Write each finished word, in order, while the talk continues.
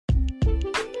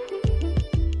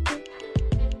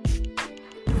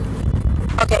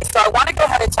I want to go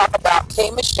ahead and talk about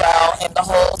K. Michelle and the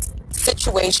whole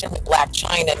situation with Blac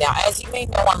Chyna. Now, as you may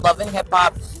know on Love and Hip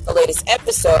Hop, the latest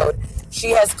episode, she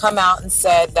has come out and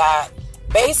said that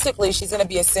basically she's going to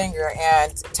be a singer.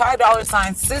 And Ty Dolla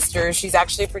 $ign's sister, she's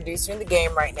actually a producer in the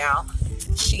game right now.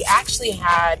 She actually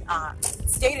had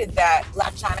stated that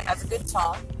Blac Chyna has a good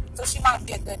tone, so she might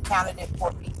be a good candidate for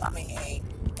becoming a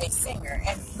singer.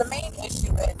 And the main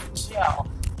issue is Michelle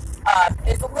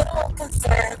is a little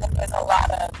concerned that there's a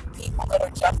lot of people that are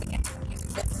jumping into the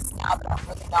music business now that are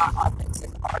really not authentic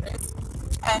artists.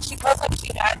 And she feels like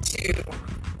she had to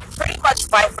pretty much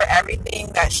fight for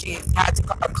everything that she had to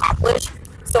accomplish.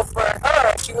 So for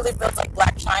her, she really feels like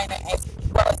Blac Chyna, as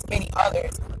well as many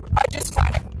others, are just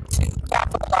trying to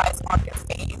capitalize on their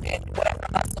fame and whatever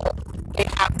hustle they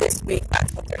have this week.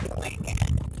 That's what they're doing.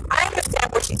 And I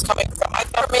understand where she's coming from. I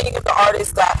know many of the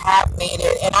artists that have made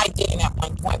it, and I didn't at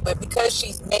one point, but because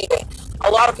she's made it, a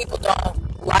lot of people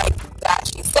don't like that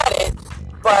she said it,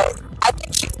 but I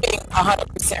think she's being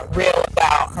 100% real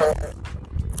about her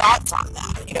thoughts on that,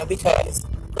 because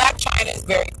Blac Chyna is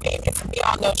very famous, and we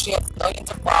all know she has millions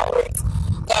of followers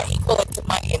that equal into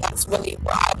money, and that's really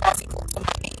what eyeballs equal to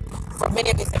money for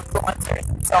many of these influencers.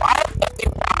 And so I have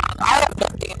nothing wrong. I have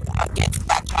nothing against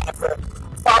Blac Chyna for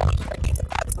following her needs, if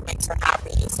that's what makes her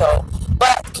happy. So,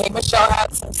 but K. Michelle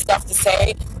had some stuff to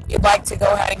say. If you'd like to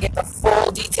go ahead and get the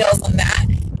full details on that,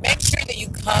 make sure that you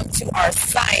come to our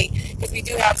site, because we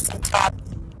do have some top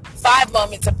 5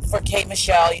 moments for K.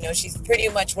 Michelle. She's pretty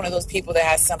much one of those people that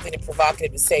has something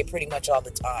provocative to say pretty much all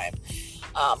the time.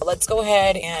 But let's go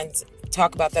ahead and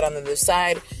talk about that on the other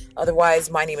side. Otherwise,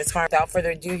 my name is Harm. Without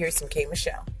further ado, here's some K.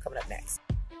 Michelle coming up next.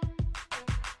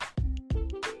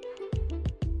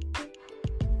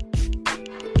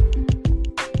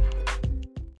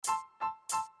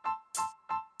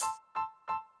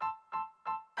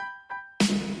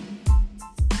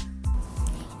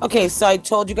 Okay, so I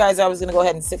told you guys I was going to go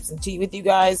ahead and sip some tea with you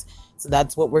guys. So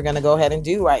that's what we're going to go ahead and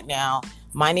do right now.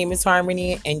 My name is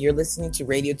Harmony, and you're listening to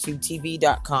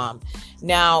RadioTubeTV.com.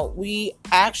 Now, we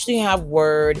actually have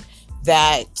word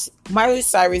that Miley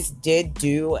Cyrus did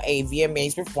do a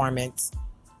VMAs performance.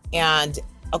 And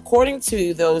according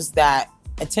to those that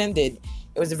attended,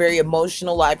 it was a very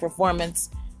emotional live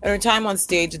performance. And her time on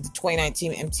stage at the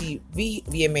 2019 MTV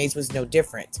VMAs was no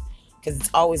different, because it's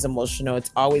always emotional.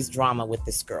 It's always drama with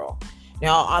this girl.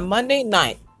 Now, on Monday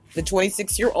night, the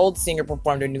 26-year-old singer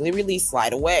performed her newly released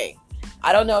Slide Away.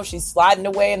 I don't know if she's sliding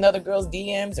away in the other girl's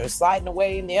DMs or sliding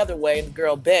away in the other way in the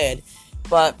girl bed,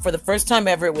 but for the first time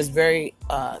ever, it was very,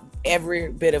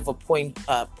 every bit of a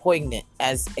poignant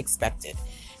as expected.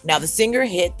 Now, the singer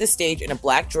hit the stage in a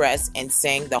black dress and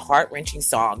sang the heart-wrenching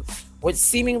song, which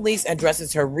seemingly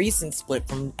addresses her recent split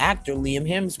from actor Liam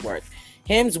Hemsworth.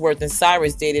 Hemsworth and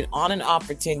Cyrus dated on and off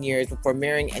for 10 years before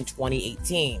marrying in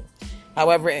 2018.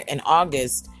 However, in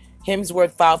August,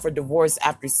 Hemsworth filed for divorce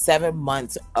after 7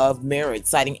 months of marriage,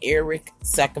 citing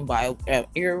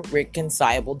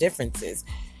irreconcilable differences.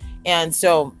 And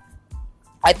so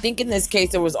I think in this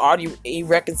case, there was already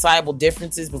irreconcilable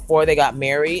differences before they got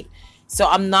married. So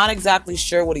I'm not exactly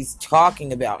sure what he's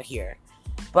talking about here.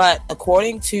 But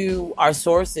according to our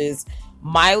sources,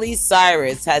 Miley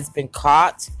Cyrus has been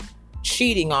caught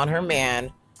cheating on her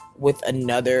man with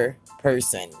another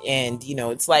person. And,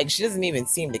 it's like she doesn't even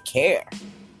seem to care.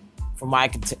 From what I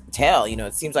can tell,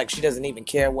 it seems like she doesn't even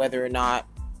care whether or not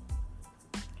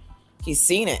he's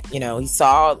seen it. He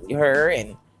saw her,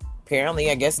 and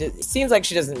apparently, I guess it seems like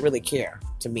she doesn't really care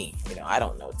to me. I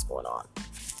don't know what's going on.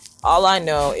 All I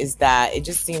know is that it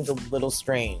just seems a little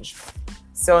strange.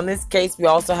 So in this case, we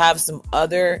also have some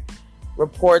other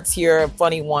reports here. A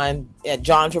funny one.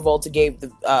 John Travolta gave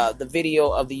the video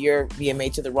of the year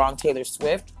VMA to the wrong Taylor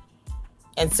Swift.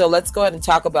 And so let's go ahead and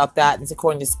talk about that. It's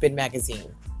according to Spin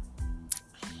Magazine.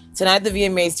 Tonight, the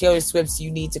VMAs Taylor Swift's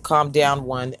You Need to Calm Down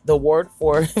won the award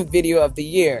for Video of the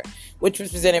Year, which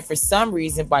was presented for some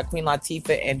reason by Queen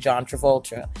Latifah and John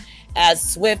Travolta.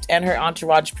 As Swift and her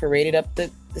entourage paraded up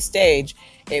the stage,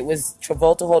 it was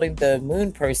Travolta holding the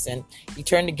moon person. He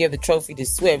turned to give the trophy to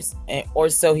Swift, or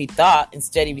so he thought.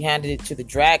 Instead, he handed it to the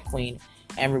drag queen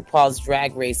and RuPaul's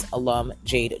Drag Race alum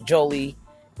Jade Jolie,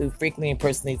 who frequently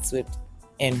impersonates Swift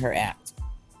in her act.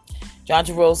 John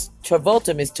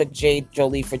Travolta mistook Jade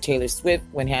Jolie for Taylor Swift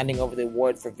when handing over the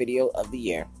award for Video of the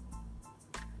Year.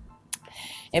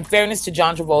 In fairness to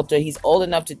John Travolta, he's old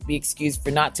enough to be excused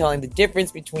for not telling the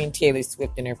difference between Taylor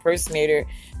Swift and her impersonator,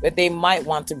 but they might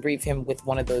want to brief him with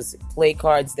one of those play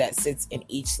cards that sits in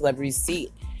each celebrity's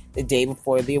seat the day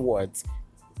before the awards.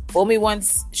 Fool me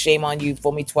once, shame on you.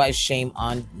 Fool me twice, shame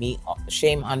on me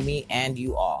and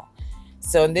you all.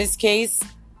 So in this case,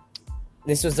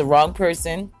 This was the wrong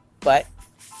person, but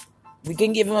we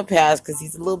can give him a pass because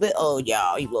he's a little bit old,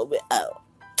 y'all. He's a little bit old.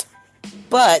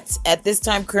 But at this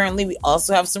time, currently, we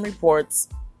also have some reports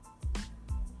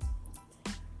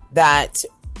that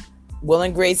Will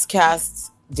and Grace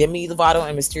casts Demi Lovato in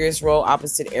a mysterious role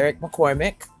opposite Eric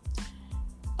McCormick.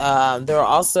 There are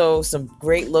also some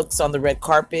great looks on the red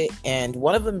carpet, and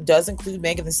one of them does include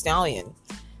Megan Thee Stallion.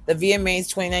 The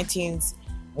VMAs 2019's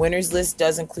winners list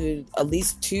does include at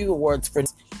least 2 awards for.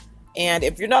 And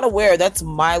if you're not aware, that's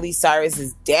Miley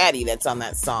Cyrus's daddy that's on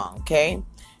that song, okay?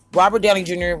 Robert Downey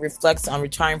Jr. reflects on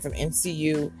retiring from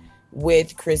MCU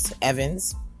with Chris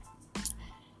Evans.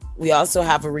 We also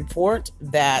have a report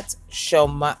that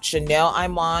Chanel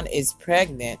Iman is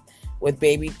pregnant with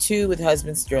baby 2 with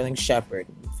husband Sterling Shepard,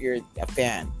 if you're a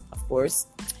fan, of course.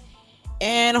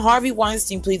 And Harvey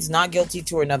Weinstein pleads not guilty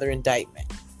to another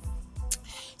indictment.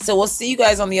 So we'll see you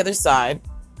guys on the other side.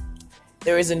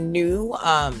 There is a new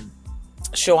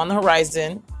show on the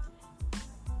horizon.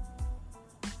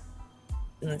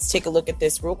 Let's take a look at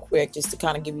this real quick just to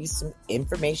kind of give you some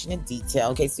information and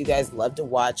detail in case you guys love to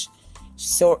watch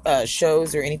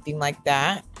shows or anything like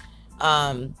that.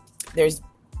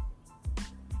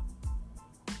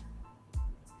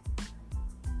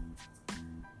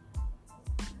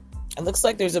 It looks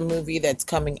like there's a movie that's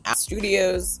coming out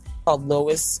studios called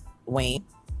Lewis Wayne,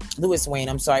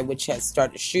 which has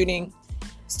started shooting.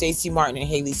 Stacey Martin and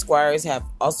Haley Squires have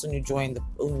also newly joined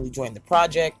the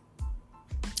project.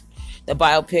 The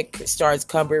biopic stars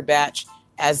Cumberbatch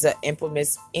as the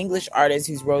infamous English artist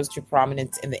who rose to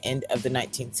prominence in the end of the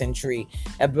 19th century,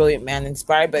 a brilliant man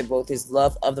inspired by both his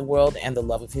love of the world and the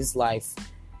love of his life.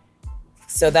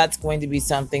 So that's going to be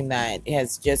something that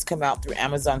has just come out through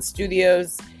Amazon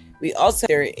Studios.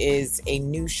 There is a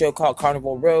new show called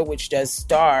Carnival Row, which does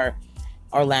star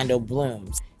Orlando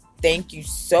Bloom. Thank you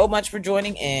so much for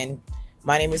joining in.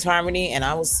 My name is Harmony, and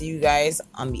I will see you guys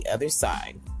on the other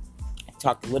side. I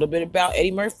talked a little bit about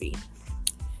Eddie Murphy.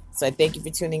 So I thank you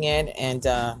for tuning in, and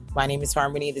my name is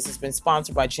Harmony. This has been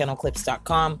sponsored by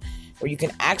channelclips.com, where you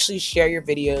can actually share your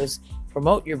videos,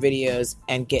 promote your videos,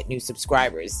 and get new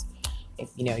subscribers.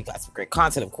 If you got some great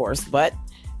content, of course, but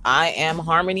I am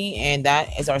Harmony, and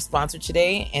that is our sponsor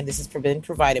today, and this has been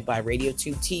provided by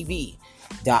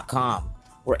RadioTubeTV.com,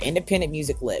 where independent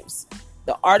music lives.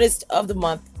 The artist of the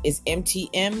month is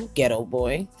MTM Ghetto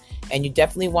Boy, and you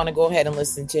definitely want to go ahead and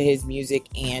listen to his music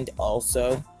and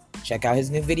also check out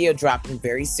his new video dropping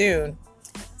very soon.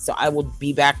 So I will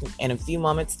be back in a few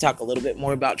moments to talk a little bit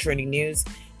more about trending news.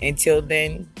 Until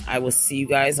then, I will see you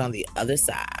guys on the other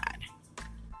side.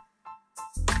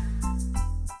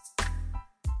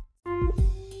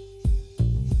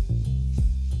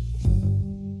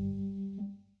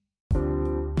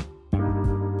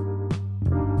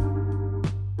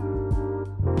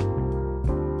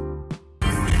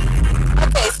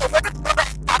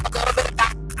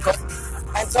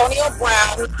 Antonio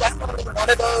Brown, who's definitely one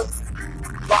of those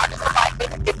largest life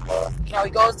individuals. He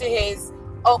goes to his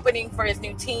opening for his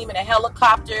new team in a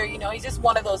helicopter. He's just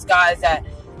one of those guys that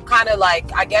kind of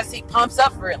I guess he pumps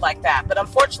up for it like that. But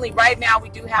unfortunately, right now, we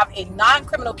do have a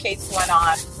non-criminal case going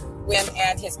on with him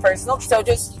and his personal. So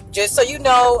just so you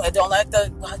know,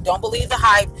 don't believe the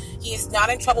hype. He's not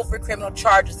in trouble for criminal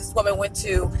charges. This woman went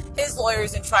to his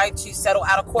lawyers and tried to settle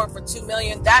out of court for $2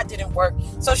 million. That didn't work.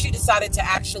 So she decided to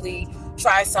actually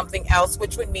try something else,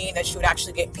 which would mean that she would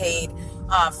actually get paid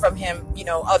from him,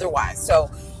 otherwise.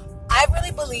 So I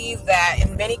really believe that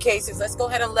in many cases, let's go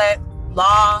ahead and let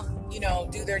law,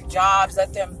 do their jobs.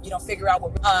 Let them, figure out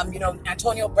what,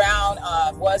 Antonio Brown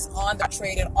got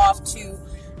traded off to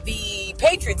the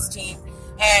Patriots team.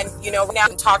 And, we're now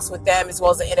in talks with them as well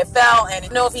as the NFL. And I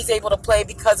don't know if he's able to play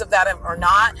because of that or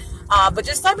not. But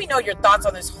just let me know your thoughts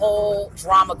on this whole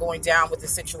drama going down with the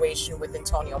situation with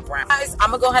Antonio Brown. Guys,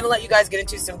 I'm going to go ahead and let you guys get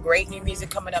into some great new music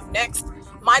coming up next.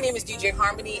 My name is DJ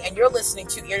Harmony, and you're listening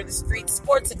to Ear to the Street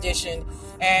Sports Edition.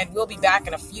 And we'll be back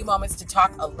in a few moments to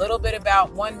talk a little bit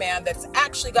about one man that's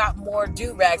actually got more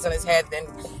do-rags on his head than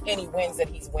any wins that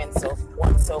he's won so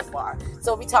far.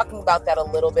 So we'll be talking about that a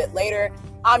little bit later.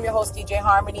 I'm your host, DJ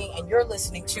Harmony, and you're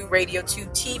listening to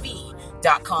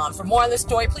RadioTubeTV.com. For more on this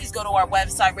story, please go to our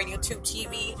website, RadioTube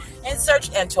TV, and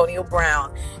search Antonio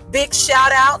Brown. Big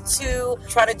shout out to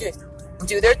trying to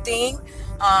do their thing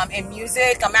in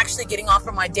music. I'm actually getting off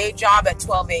from my day job at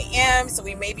 12 a.m., so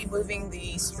we may be moving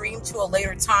the stream to a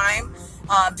later time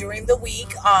during the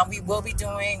week. We will be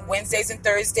doing Wednesdays and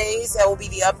Thursdays. That will be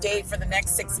the update for the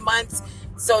next 6 months.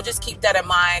 So just keep that in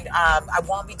mind. I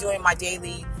won't be doing my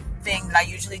daily thing that I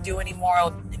usually do anymore.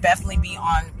 It'll definitely be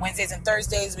on Wednesdays and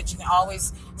Thursdays, but you can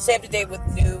always stay up to date with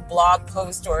new blog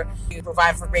posts or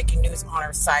provide for breaking news on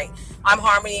our site. I'm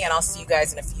Harmony, and I'll see you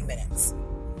guys in a few minutes.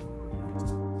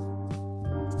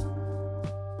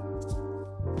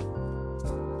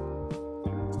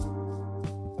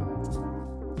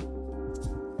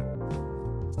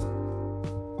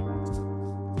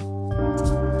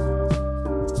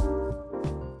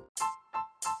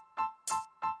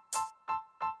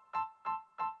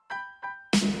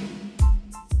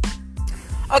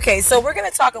 Okay, so we're going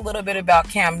to talk a little bit about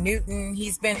Cam Newton.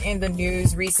 He's been in the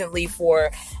news recently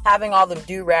for having all the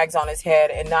do-rags on his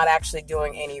head and not actually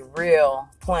doing any real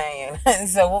playing.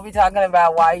 So we'll be talking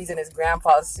about why he's in his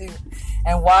grandpa's suit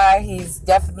and why he's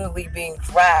definitely being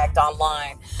dragged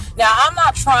online. Now, I'm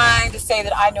not trying to say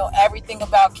that I know everything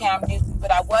about Cam Newton,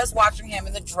 but I was watching him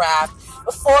in the draft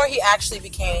before he actually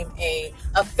became an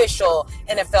official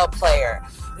NFL player.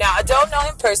 Now, I don't know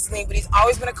him personally, but he's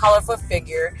always been a colorful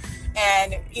figure.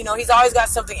 And, you know, he's always got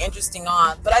something interesting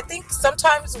on. But I think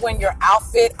sometimes when your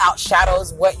outfit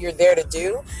outshadows what you're there to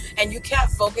do, and you can't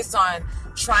focus on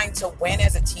trying to win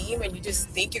as a team, and you just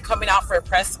think you're coming out for a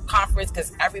press conference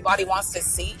because everybody wants to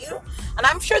see you. And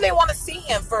I'm sure they want to see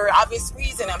him for obvious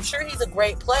reason. I'm sure he's a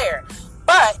great player.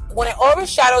 But when it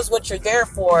overshadows what you're there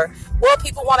for, will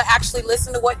people want to actually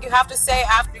listen to what you have to say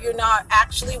after you're not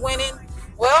actually winning?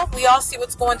 Well, we all see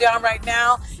what's going down right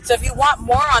now. So if you want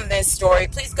more on this story,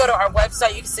 please go to our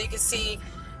website. You can see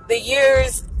the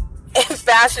years in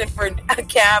fashion for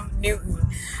Cam Newton.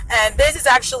 And this is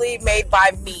actually made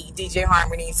by me, DJ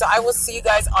Harmony. So I will see you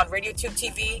guys on RadioTube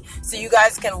TV so you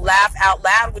guys can laugh out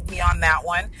loud with me on that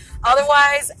one.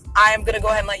 Otherwise, I am going to go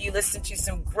ahead and let you listen to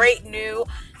some great new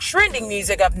trending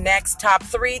music up next. Top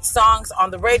 3 songs on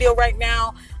the radio right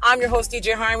now. I'm your host,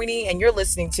 DJ Harmony, and you're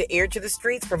listening to Ear to the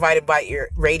Streets, provided by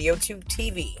RadioTube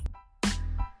TV.